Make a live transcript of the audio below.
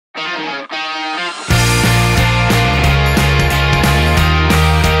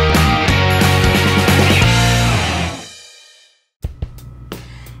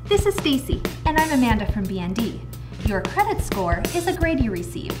This is Stacy, and I'm Amanda from BND. Your credit score is a grade you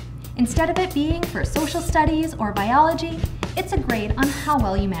receive. Instead of it being for social studies or biology, it's a grade on how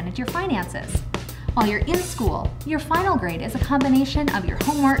well you manage your finances. While you're in school, your final grade is a combination of your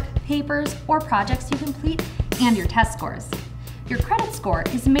homework, papers, or projects you complete, and your test scores. Your credit score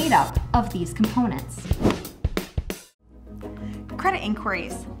is made up of these components. Credit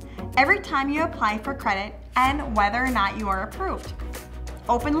inquiries. Every time you apply for credit and whether or not you are approved.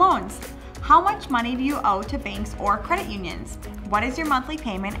 Open loans. How much money do you owe to banks or credit unions? What is your monthly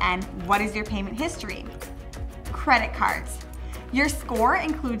payment and what is your payment history? Credit cards. Your score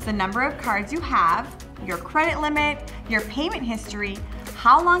includes the number of cards you have, your credit limit, your payment history,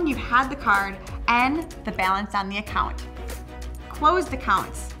 how long you've had the card, and the balance on the account. Closed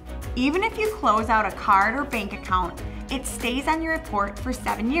accounts. Even if you close out a card or bank account, it stays on your report for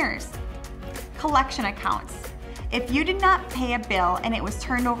 7 years. Collection accounts. If you did not pay a bill and it was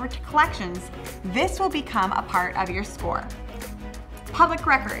turned over to collections, this will become a part of your score. Public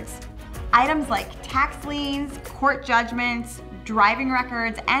records. Items like tax liens, court judgments, driving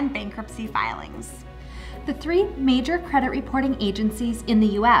records, and bankruptcy filings. The three major credit reporting agencies in the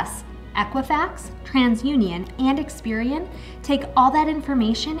U.S., Equifax, TransUnion, and Experian, take all that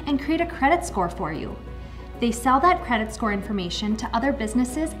information and create a credit score for you. They sell that credit score information to other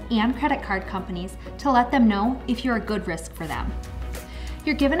businesses and credit card companies to let them know if you're a good risk for them.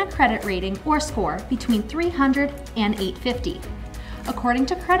 You're given a credit rating or score between 300 and 850. According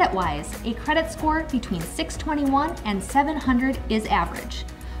to CreditWise, a credit score between 621 and 700 is average.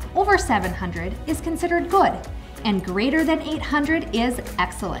 Over 700 is considered good, and greater than 800 is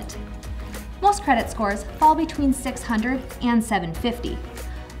excellent. Most credit scores fall between 600 and 750.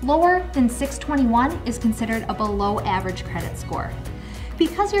 Lower than 621 is considered a below average credit score.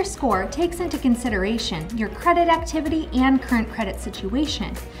 Because your score takes into consideration your credit activity and current credit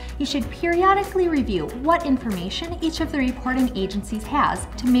situation, you should periodically review what information each of the reporting agencies has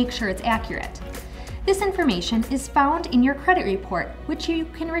to make sure it's accurate. This information is found in your credit report, which you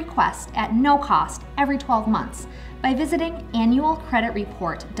can request at no cost every 12 months by visiting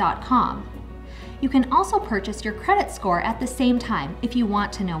annualcreditreport.com. You can also purchase your credit score at the same time if you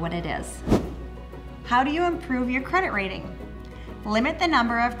want to know what it is. How do you improve your credit rating? Limit the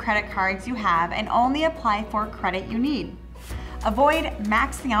number of credit cards you have and only apply for credit you need. Avoid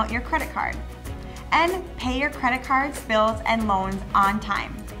maxing out your credit card. And pay your credit cards, bills, and loans on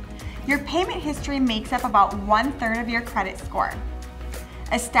time. Your payment history makes up about 1/3 of your credit score.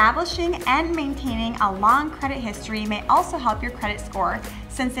 Establishing and maintaining a long credit history may also help your credit score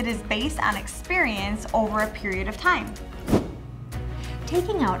since it is based on experience over a period of time.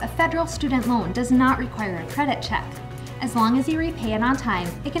 Taking out a federal student loan does not require a credit check. As long as you repay it on time,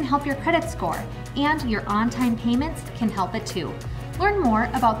 it can help your credit score, and your on-time payments can help it too. Learn more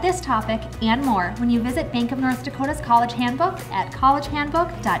about this topic and more when you visit Bank of North Dakota's College Handbook at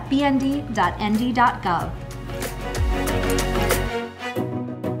collegehandbook.bnd.nd.gov.